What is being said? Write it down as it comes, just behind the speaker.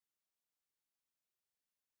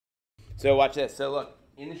So watch this. So look,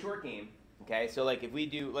 in the short game, okay, so like if we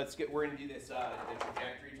do, we're gonna do this, the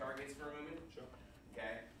trajectory targets for a moment. Sure.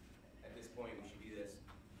 Okay, at this point we should do this.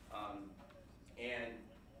 And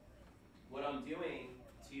what I'm doing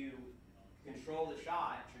to control the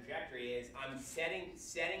shot trajectory is I'm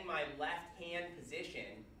setting my left hand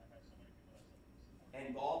position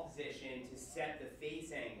and ball position to set the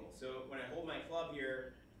face angle. So when I hold my club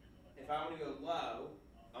here, if I want to go low,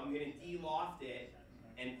 I'm going to de-loft it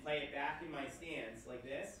and play it back in my stance like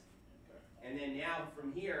this. And then now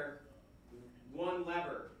from here, one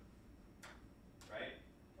lever, right?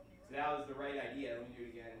 So that was the right idea. Let me do it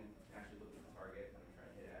again and actually look at the target that I'm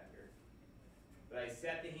trying to hit at here. But I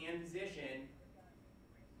set the hand position,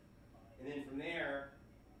 and then from there,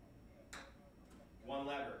 one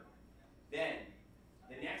lever. Then,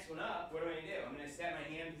 the next one up, what am I going to do? I'm going to set my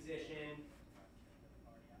hand position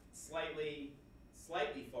slightly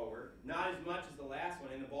forward, not as much as the last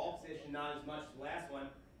one, in the ball position, not as much as the last one.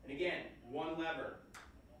 And again, one lever.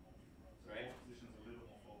 Right? Position's a little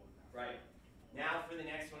more forward. Right. Now for the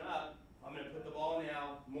next one up, I'm going to put the ball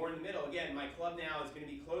now more in the middle. Again, my club now is going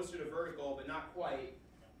to be closer to vertical, but not quite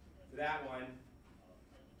to that one.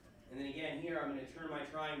 And then again here, I'm going to turn my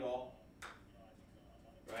triangle.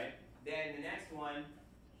 Right? Then the next one,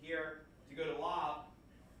 here, to go to lob,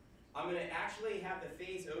 I'm going to actually have the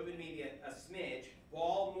face open maybe a smidge,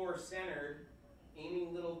 ball more centered, aiming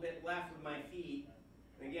a little bit left with my feet.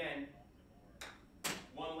 And again,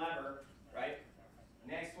 one lever, right?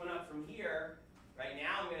 Next one up from here, right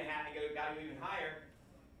now I'm going to have to go even higher.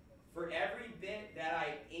 For every bit that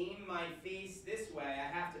I aim my face this way,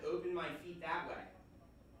 I have to open my feet that way.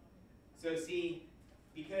 So see,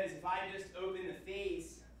 because if I just open the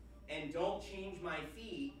face and don't change my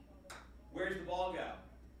feet, where's the ball go?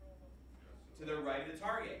 To the right of the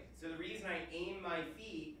target. So the reason I aim my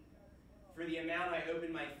feet for the amount I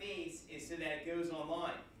open my face is so that it goes on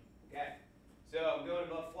line. Okay? So I'm going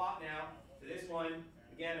above flop now. For this one,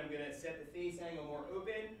 again, I'm going to set the face angle more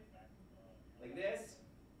open, like this.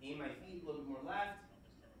 Aim my feet a little bit more left.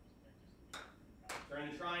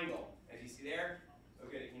 Turn the triangle. As you see there, oh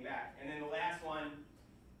good, it came back. And then the last one,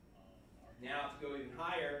 now to go even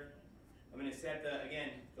higher, I'm going to set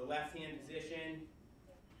the left hand position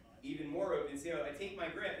even more open. So I take my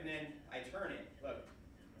grip and then I turn it. Look.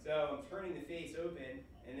 So I'm turning the face open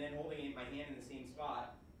and then holding my hand in the same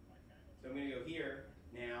spot. So I'm going to go here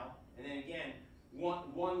now. And then again,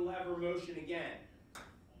 one lever motion again.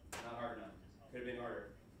 Not hard enough. Could have been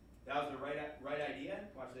harder. That was the right idea.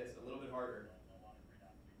 Watch this, a little bit harder.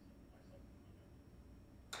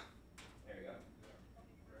 There we go.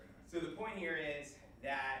 So the point here is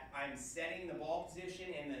that I'm setting the ball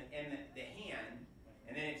position and the hand,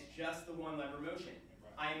 and then it's just the one lever motion.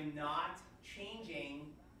 I'm not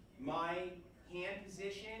changing my hand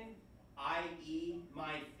position, i.e.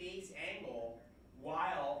 my face angle,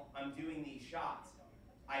 while I'm doing these shots.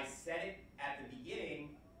 I set it at the beginning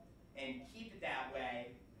and keep it that way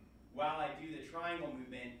while I do the triangle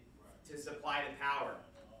movement to supply the power.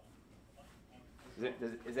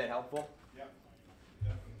 Is that helpful? Yeah.